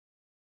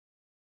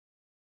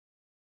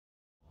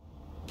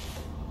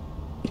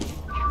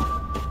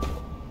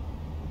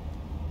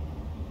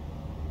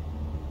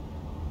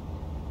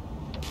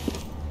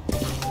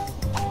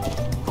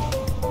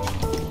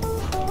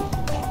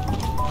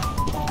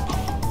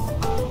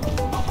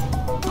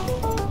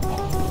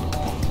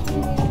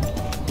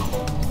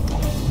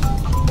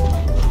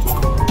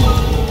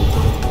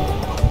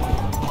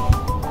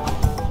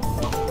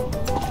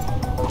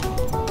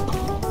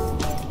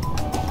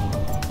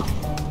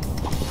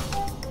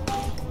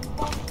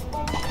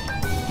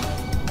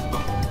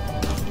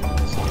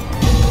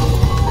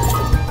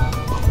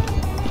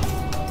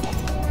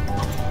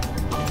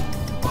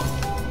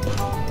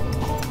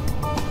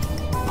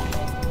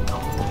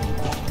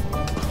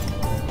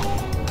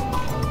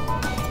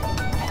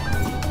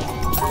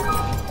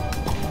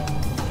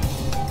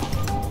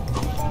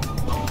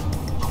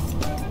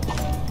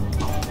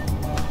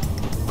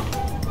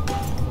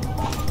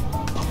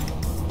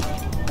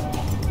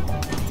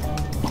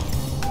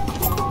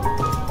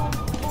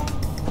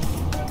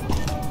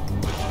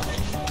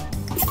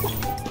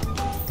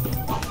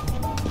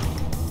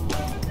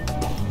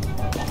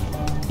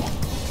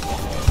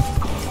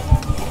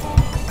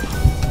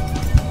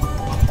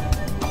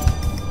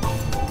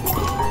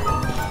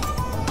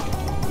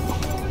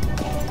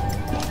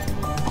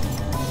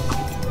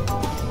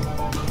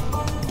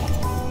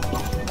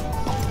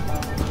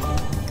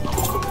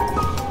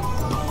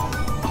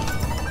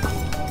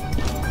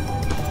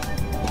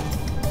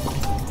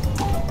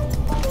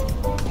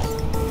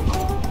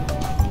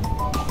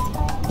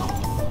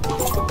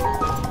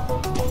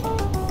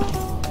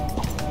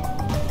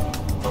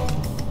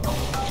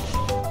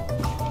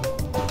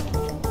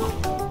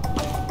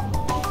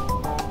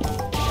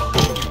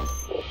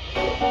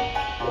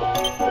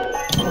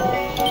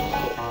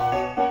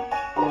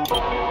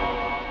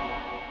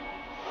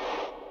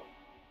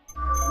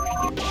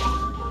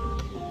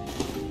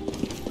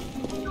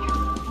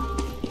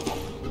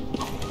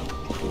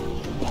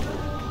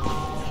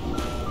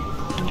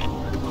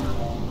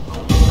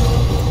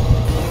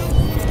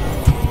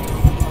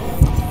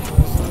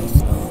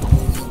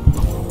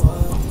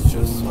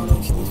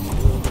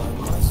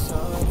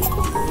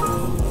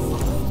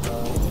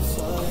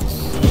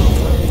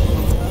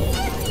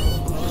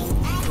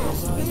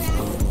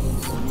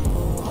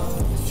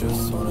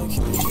Just wanna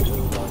keep you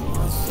by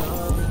my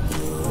side.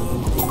 You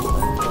and me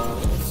like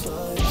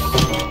butterflies.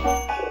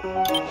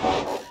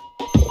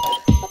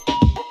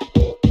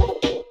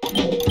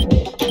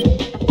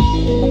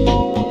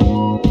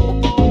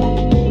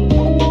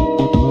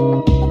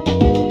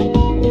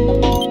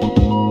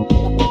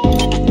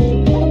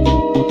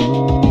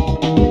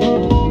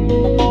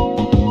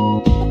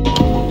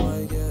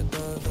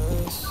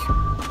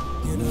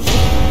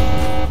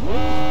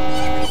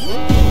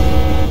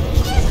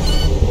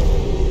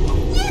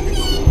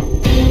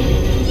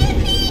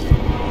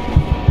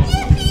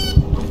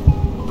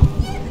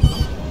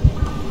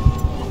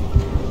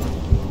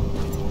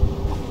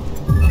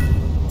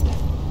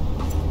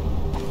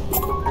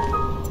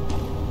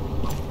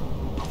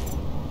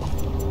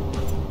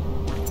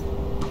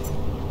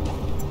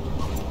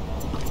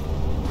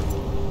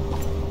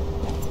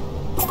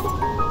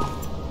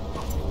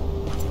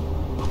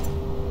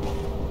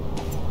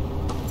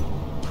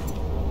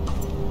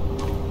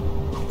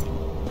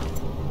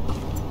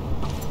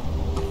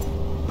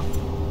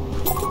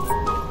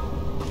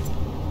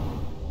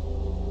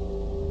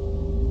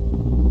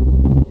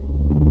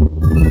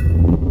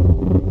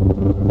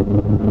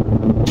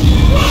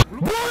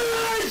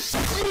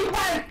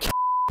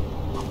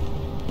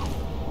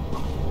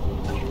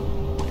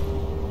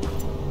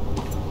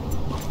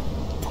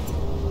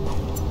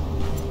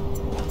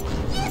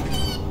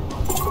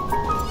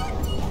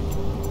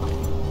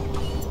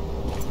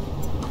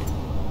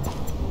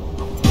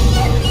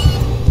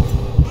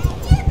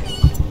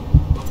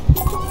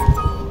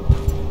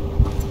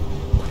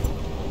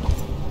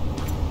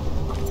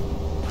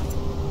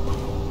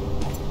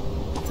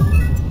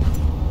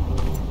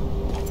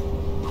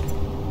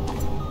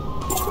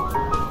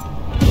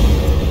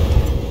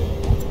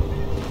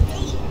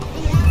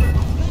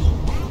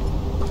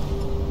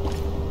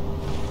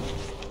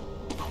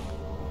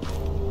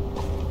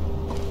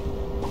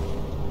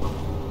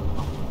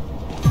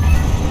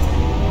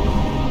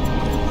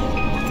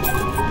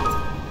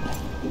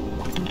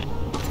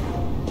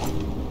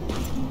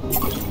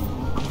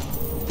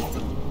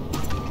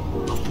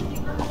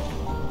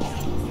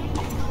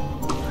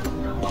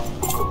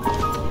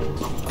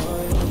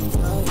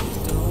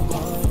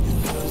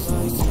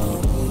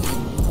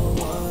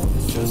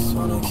 Just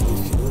wanna keep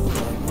you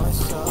by my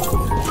side.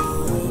 You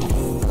and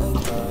me like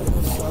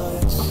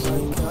butterflies.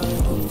 Like I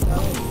hope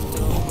that you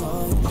don't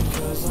mind,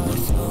 because I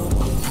don't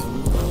even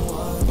know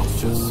why.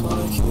 Just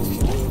wanna keep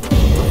you by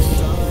my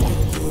side.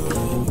 You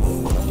and me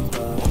like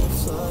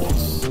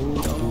butterflies.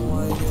 Don't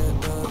I get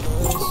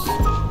nervous?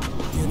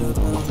 You know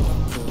that I'm not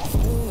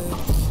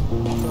perfect,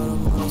 but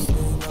I'm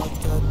honestly not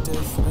that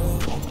different.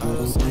 I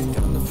don't think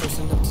I'm the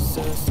person that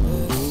deserves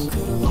this.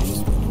 Could've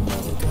just been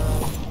another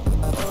guy.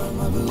 Or am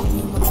I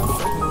believing my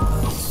fucking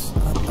eyes?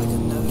 I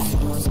can never see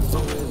myself to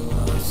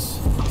realize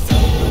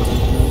that I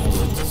don't know how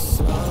to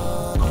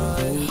decide. I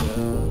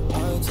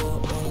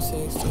don't wanna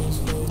take things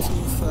way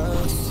too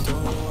fast.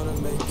 Don't wanna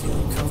make you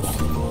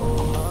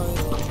uncomfortable. I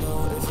don't know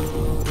if it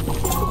will be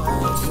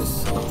nice. Just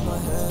hold my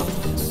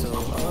hand. So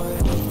I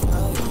hope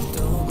that you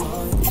don't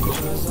mind,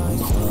 because I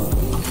don't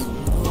even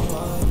know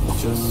why.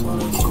 Just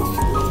wanna keep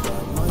you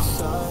by my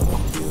side.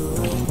 You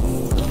and me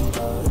like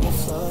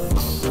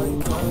butterflies.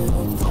 Like I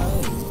hope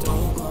that you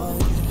don't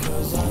mind,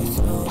 because I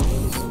don't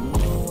even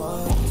know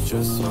why.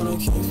 Just wanna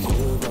keep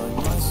you by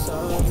my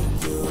side.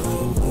 You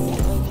and me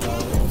like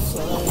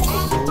butterflies.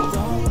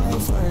 Don't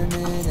wait for a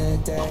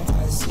minute there.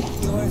 I see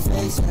your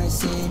face when I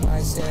see my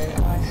stare.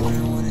 I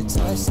don't wanna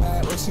touch that.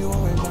 Wish you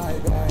were in my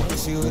bag.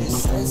 Wish you would've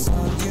said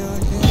something you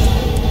didn't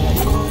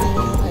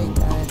like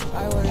that. I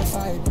wouldn't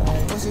fight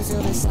back. Wish you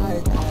feel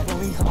beside that. When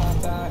we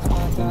hop out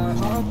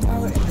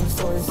in the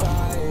 4-5.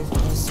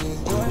 I see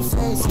your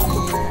face when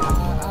you're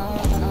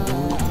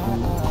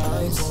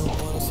I don't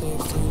wanna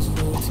take things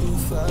way too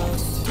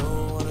fast.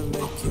 Don't wanna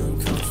make you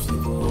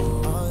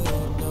uncomfortable. I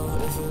don't know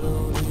if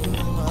it'll be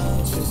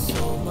mine. Just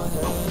hold my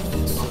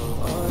hand. So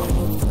I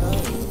hope that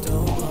you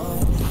don't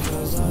mind,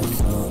 because I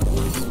don't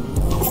even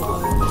know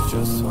why.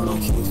 Just wanna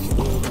keep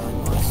you by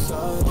my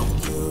side.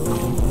 You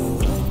and me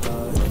like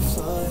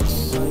butterflies.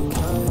 Like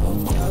I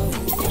hope that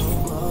you don't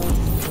mind,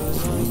 because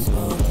I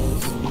don't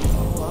even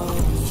know why.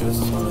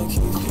 Just wanna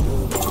keep you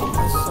by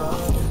my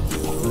side.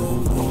 You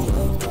and me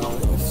like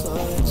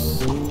butterflies.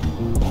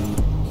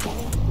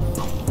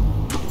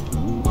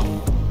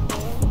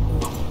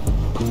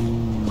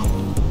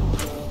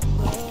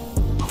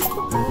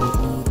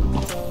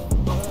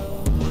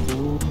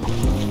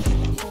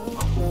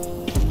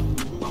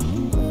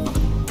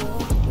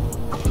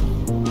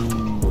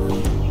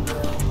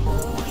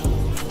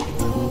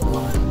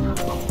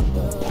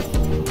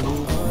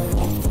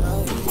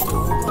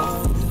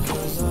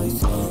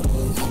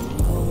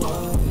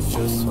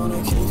 Just wanna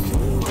keep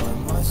you by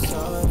my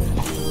side.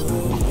 You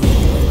and me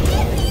like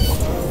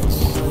butterflies.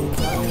 Like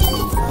I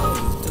hope that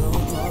you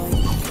don't mind,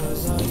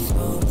 because I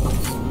don't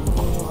even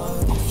know why.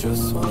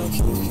 Just wanna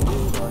keep you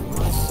by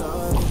my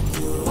side.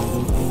 You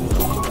and me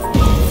like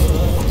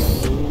butterflies.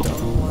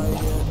 Don't I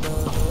get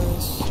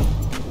nervous?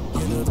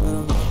 You know that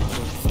I'm not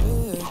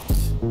perfect,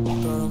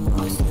 but I'm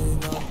honestly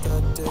not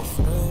that different.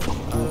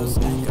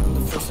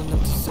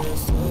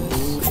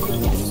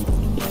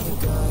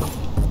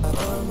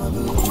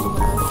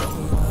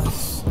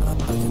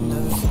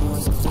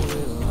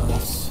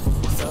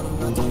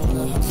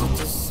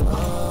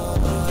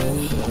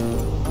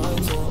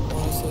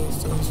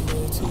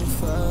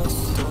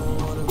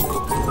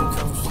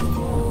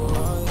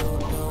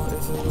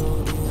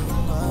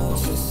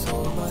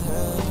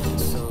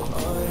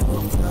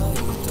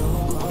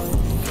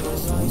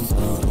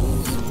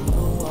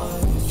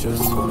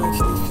 Just wanna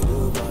keep you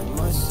by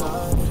my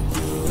side.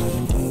 You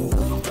and me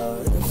like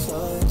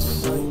butterflies.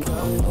 Like I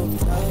hope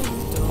that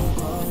you don't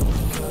mind,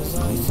 'cause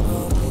I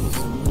don't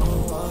even know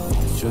why.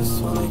 Just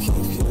wanna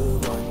keep you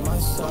by my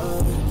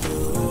side. You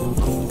and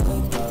me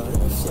like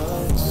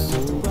butterflies. I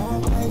went the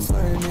wrong way for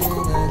a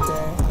minute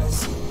there. I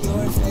see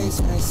your face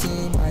when I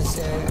see my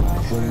stare. I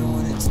wouldn't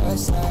wanna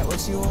touch that.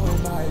 What you want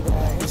in my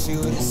bag? Wish you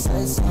would've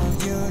said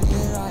something. You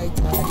didn't like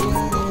that. You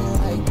didn't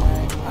like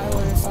that. I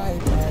wouldn't fight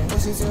back.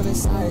 What you feel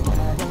beside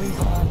that? When we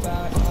hop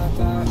out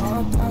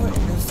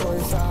in the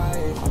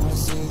 45. I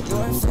see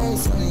your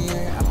face on the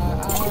air. I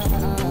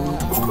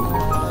don't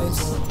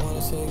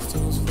wanna take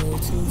things way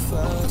too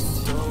fast.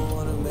 Don't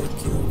wanna make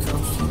you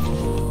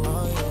comfortable. I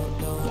don't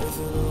know if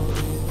it'll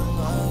even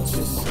last.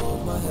 Just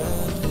hold my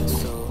hand,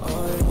 so I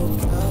hope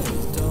that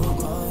you don't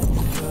mind,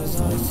 'cause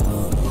I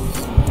don't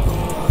even know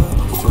why.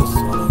 Just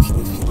wanna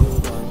keep you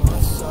by my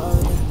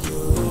side. You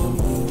and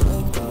me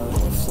like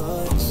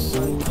butterflies.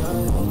 Like I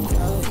hope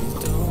that you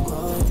don't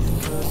mind,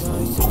 'cause I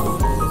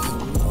don't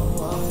even know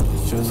why.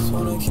 Just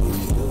wanna keep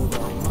you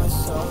by my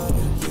side.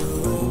 You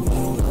and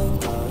me like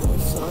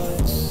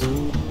butterflies.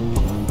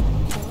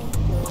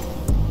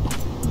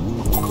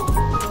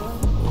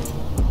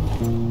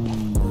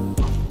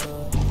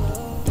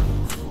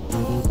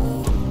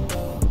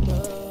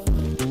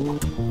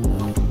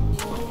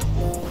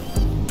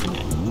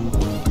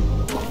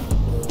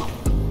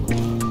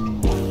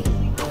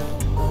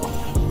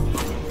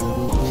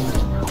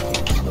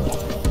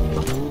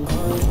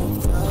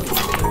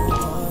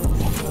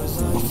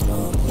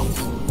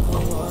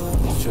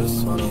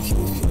 Just wanna keep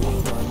you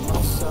by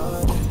my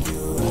side.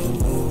 You and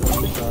me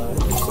like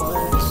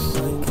butterflies.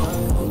 Like I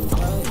hope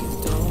that you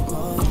don't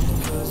mind,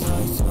 'cause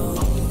I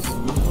don't even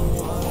know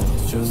why.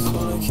 Just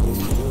wanna keep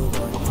you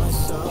by my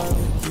side.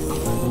 You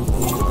and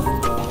me like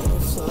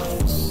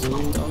butterflies.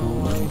 Don't know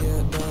why I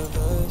get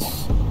nervous.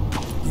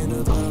 You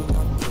know that I'm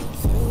not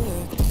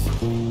perfect,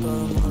 but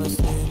I'm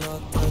honestly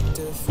not that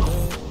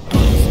different.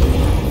 Honestly,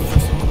 I'm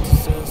pushing up the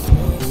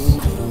surface.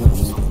 Could have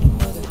just been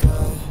another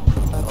guy,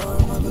 or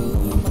am I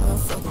believing my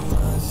fucking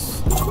eyes?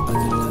 I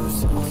can never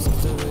tell myself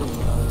to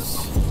realize.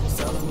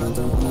 Still I'm not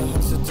the one that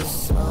has to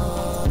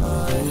decide. I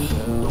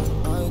don't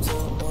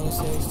wanna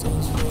take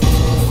things really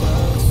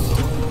fast.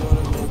 Don't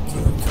wanna make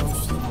you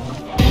comfortable.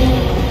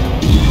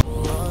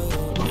 I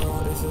don't know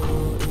if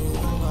it'll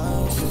even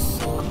last. Just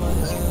hold my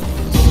hand,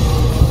 so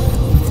I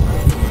hope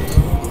that you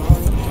don't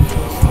mind,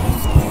 'cause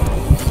I don't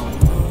even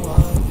know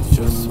why.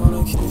 Just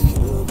wanna keep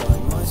you by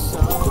my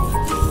side.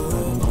 You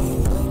and me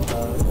like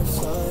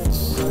butterflies.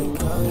 Like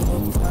I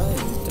hope that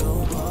you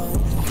don't mind,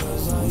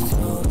 'cause I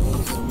don't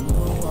even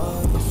know why.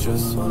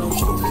 Just wanna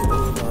keep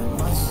you by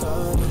my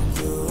side.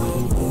 You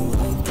and me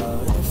like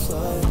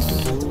butterflies. I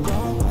went the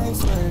wrong way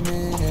for a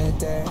minute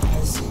there.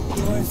 I see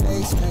your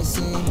face when I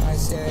see my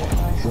stare.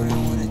 I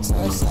wouldn't wanna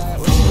touch that.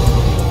 What you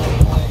want in my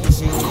bag? Wish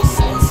you would've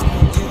said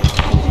something. You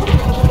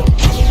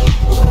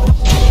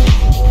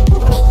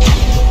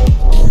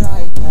didn't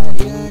like that.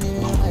 You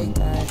didn't like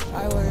that.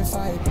 I wouldn't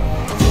fight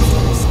back. What you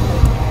feel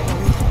beside that? When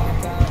we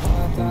hop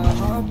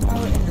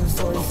out in the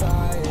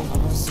 45.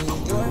 I see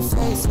your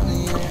face on the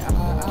air.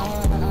 I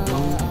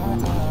don't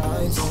wanna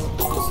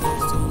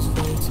take things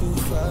way too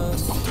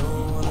fast.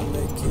 Don't wanna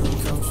make you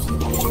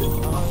comfortable.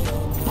 I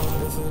don't know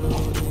if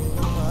it'll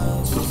even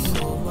last. Just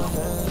hold my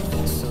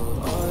hand, so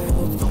I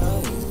hope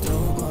that you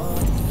don't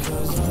mind,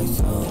 'cause I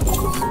don't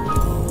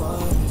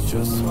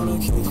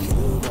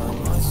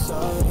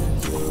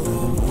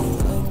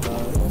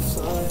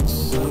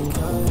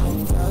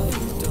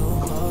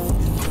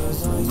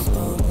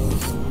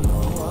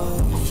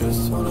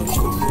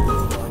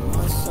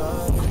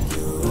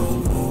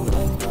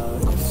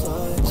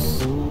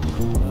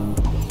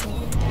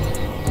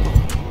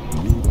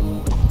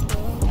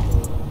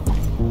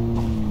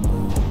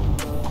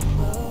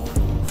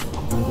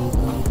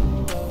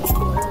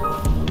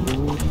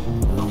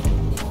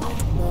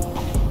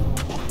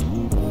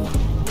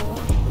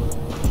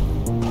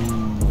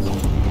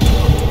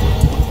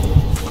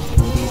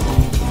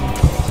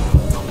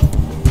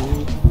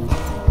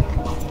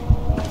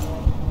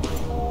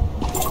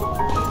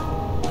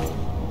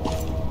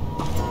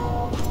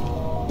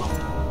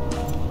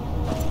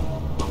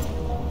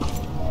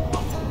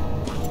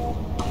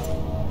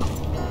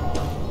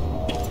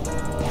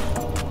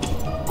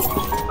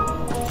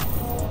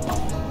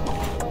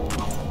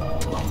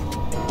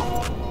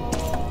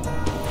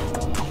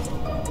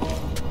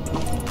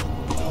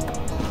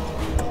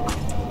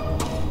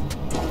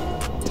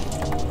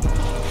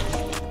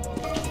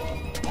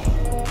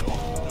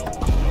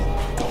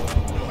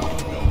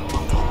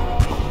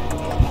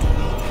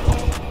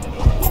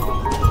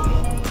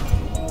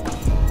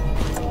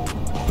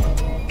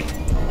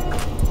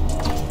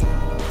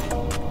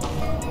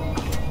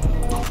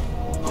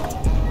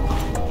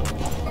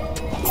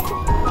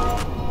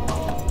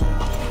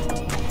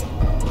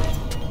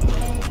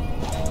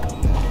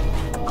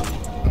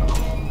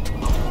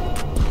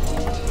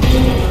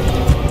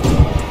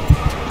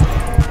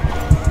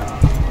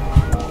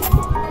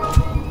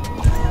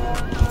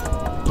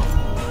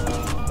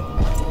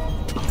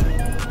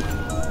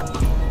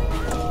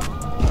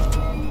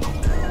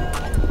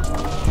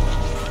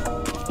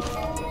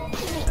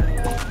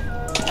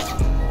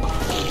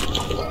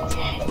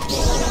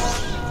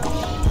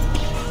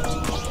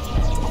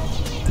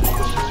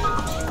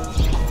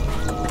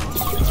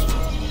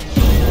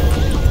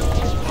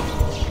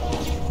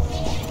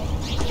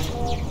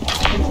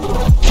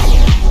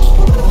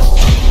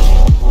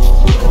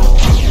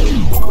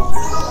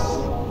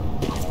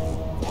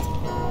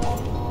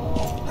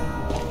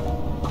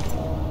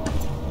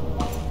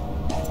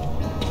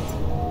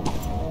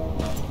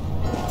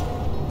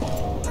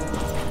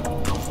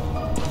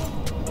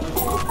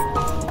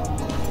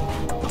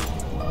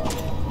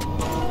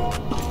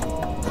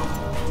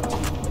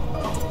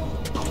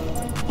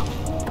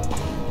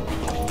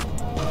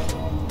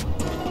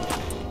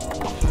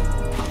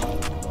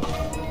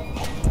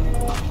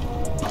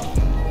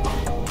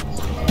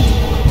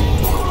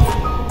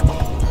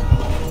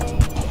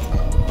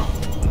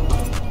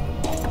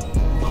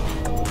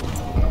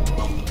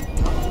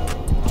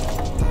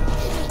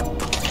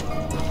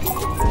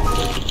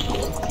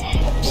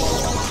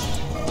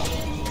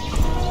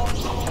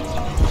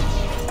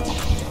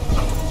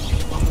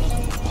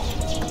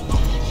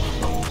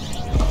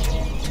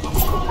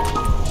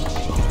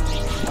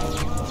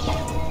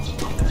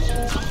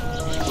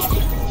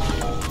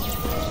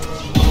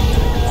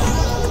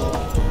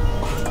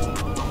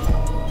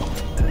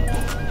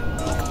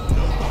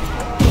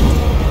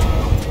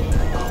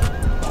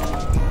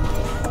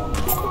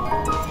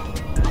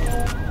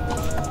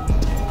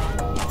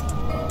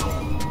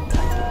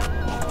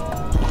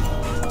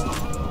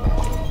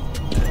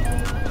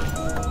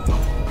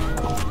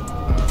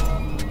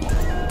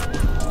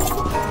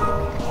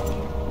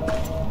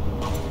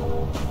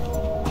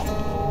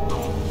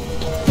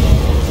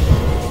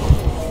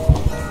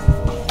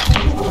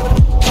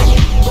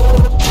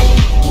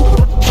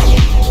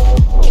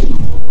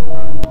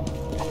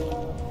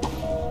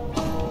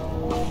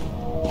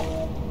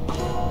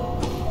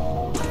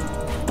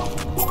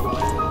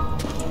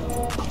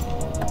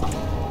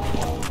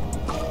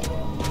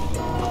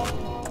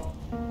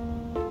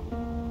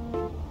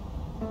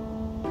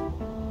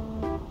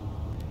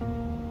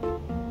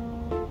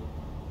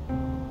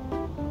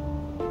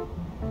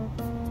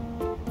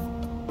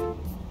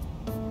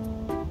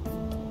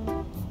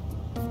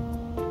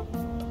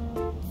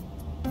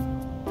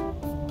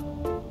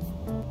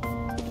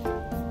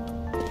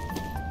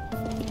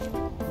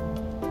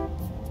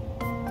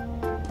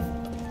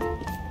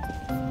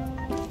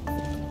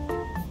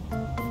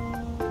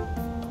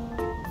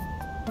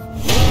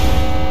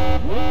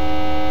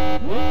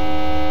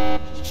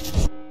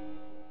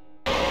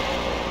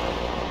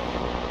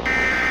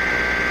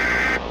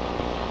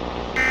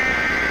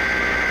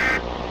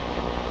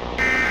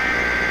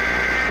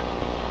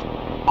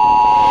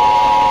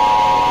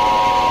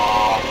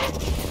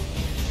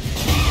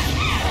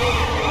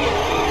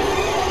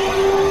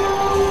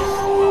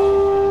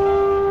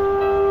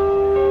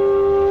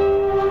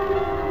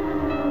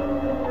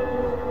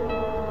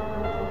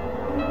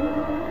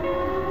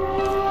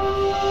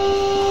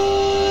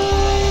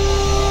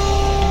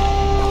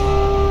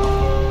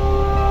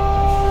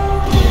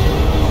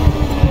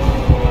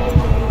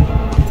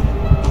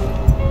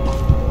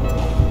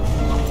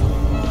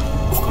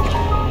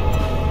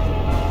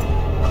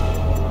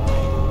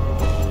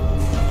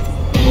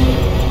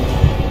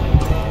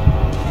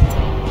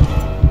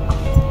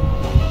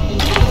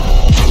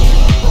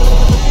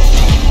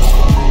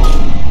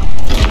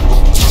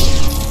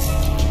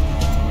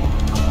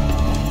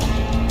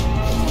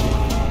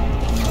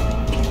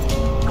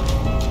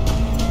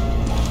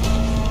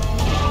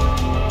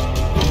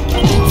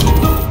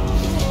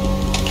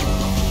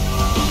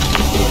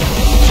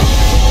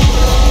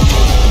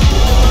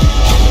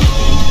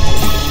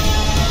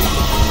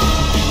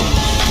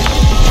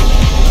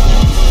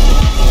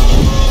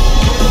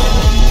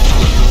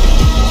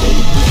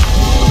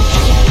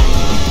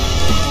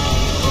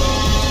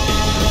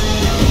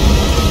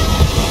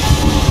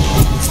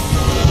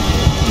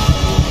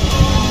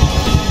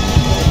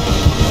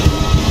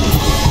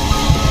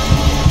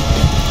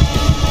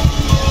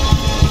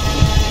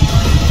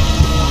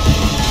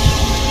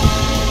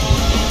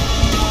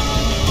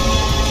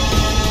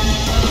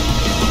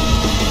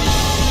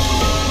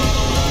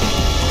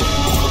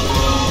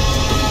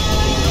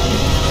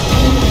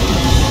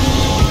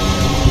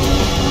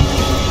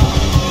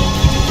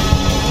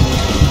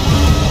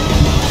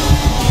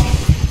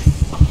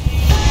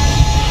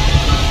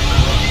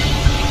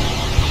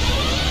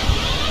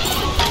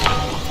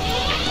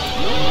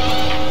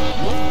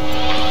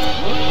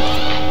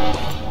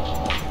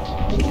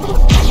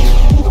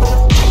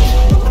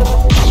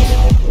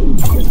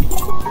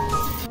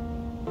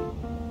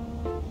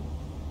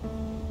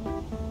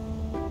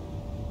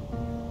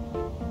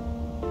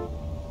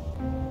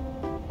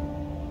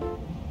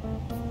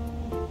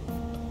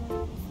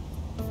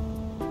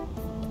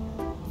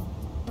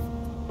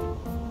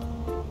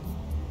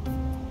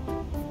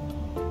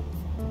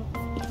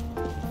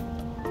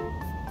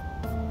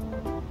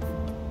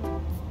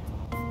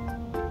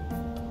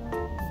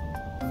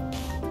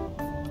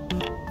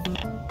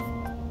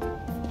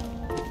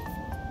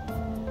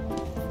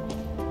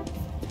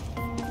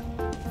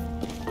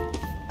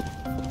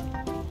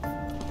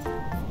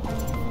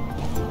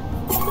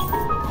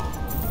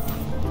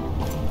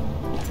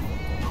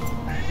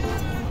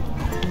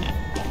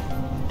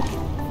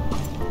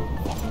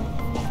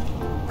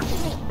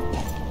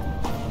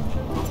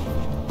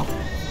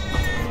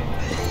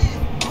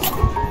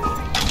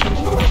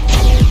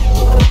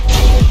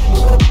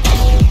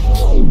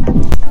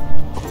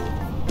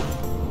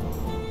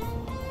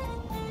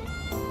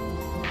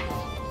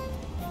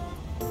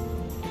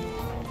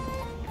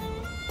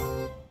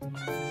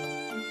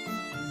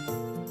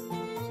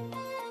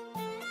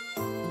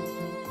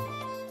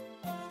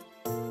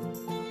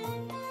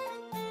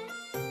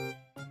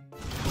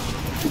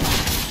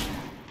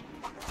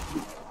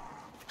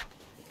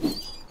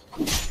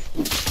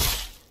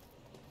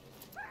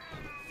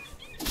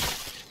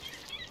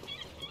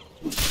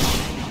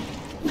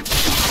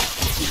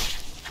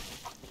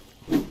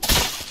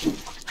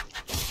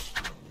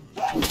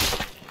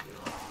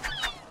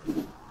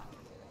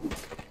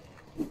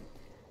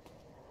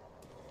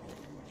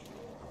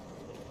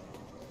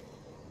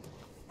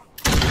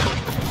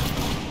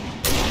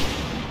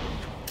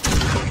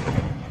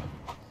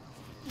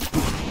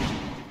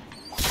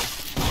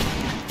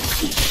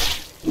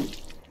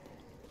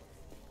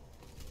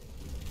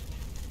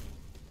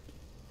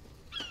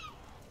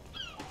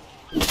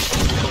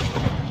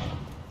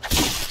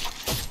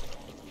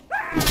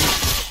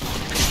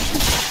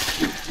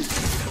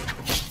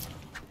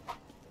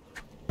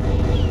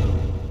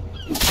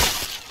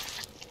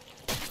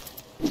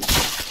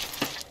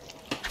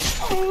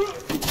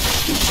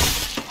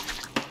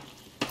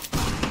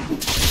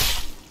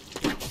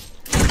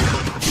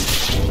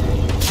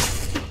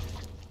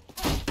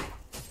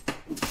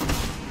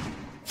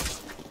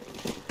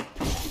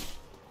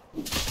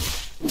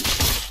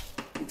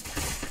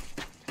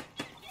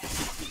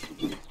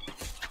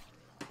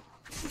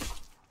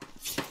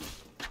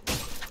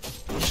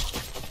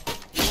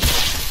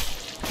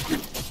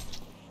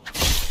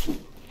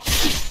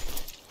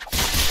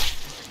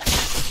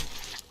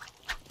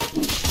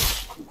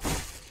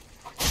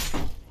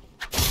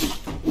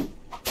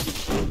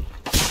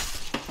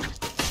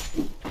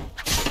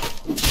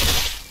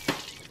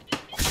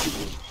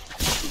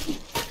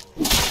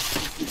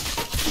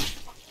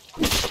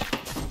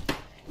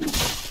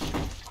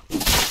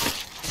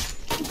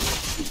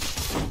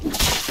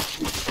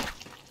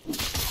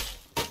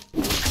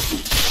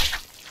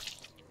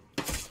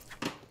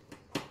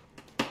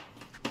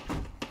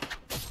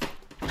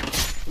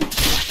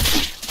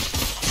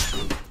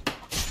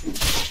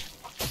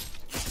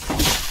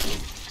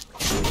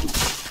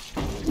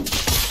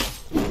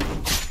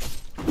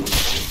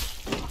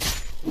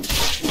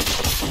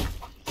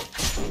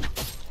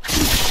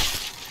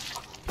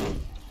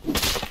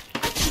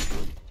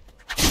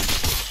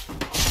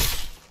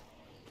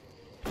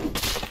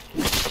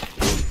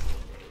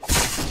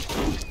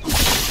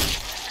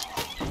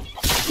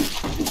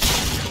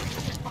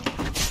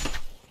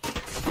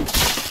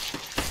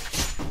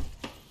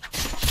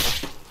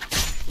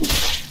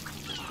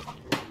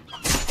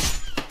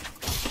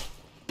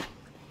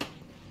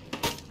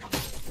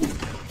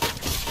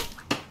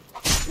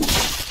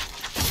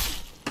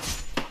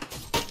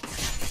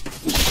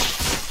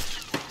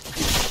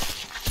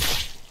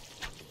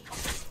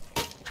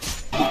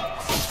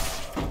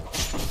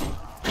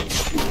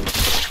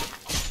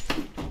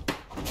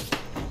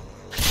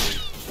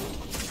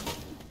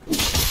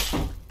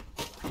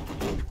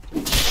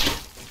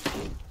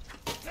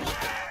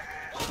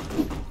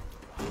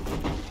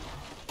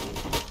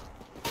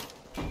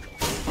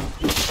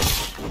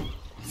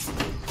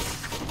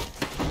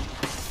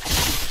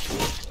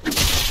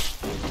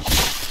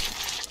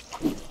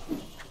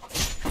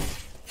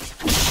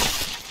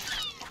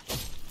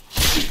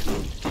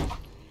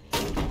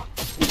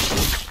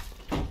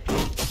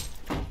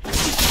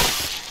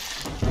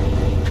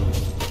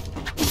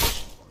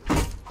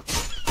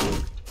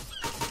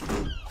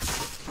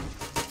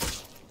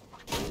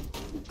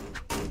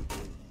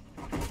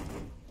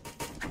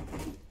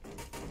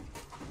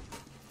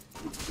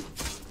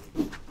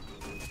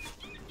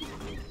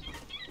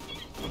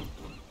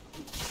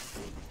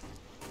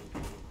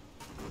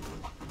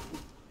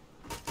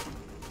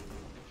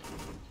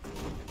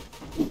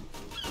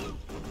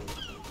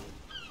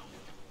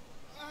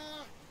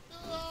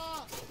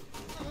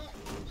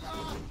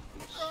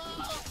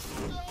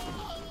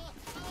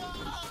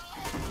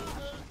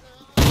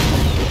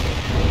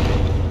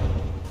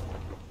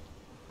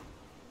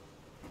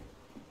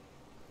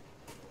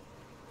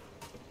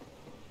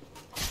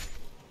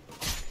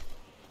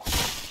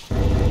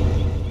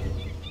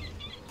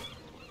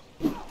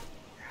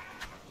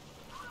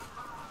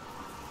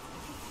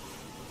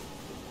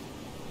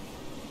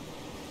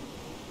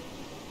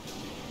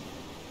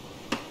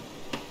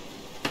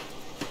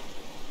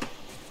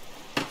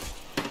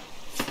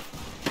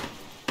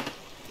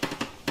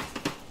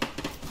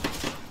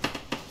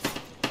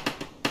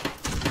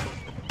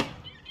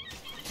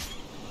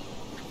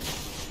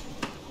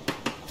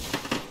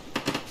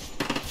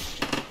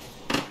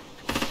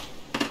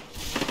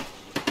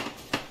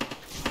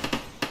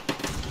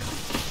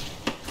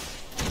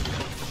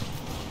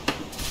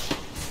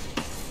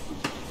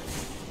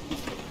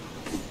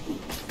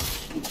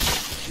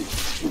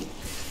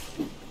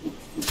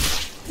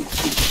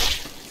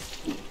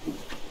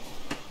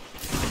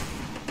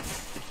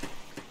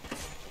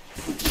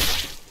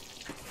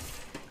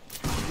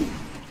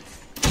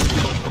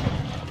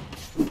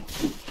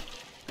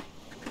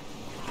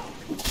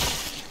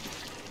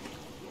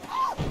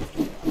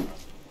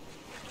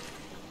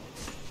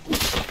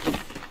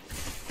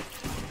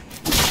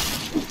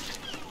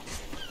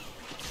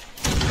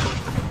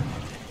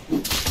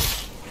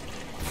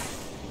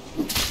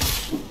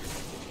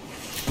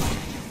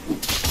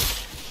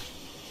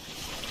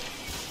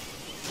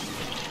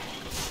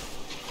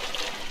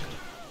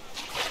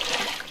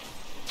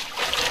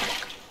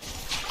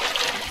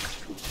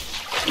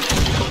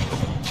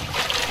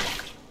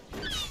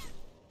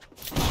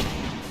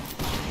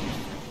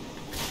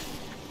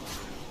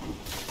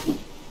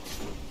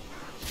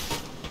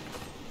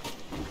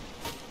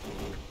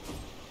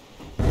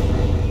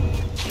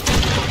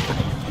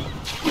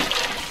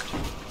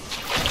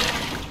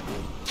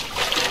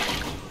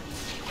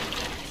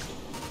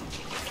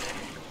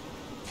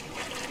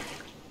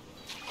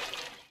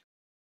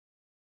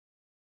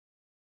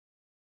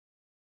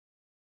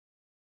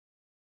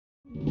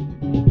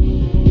you.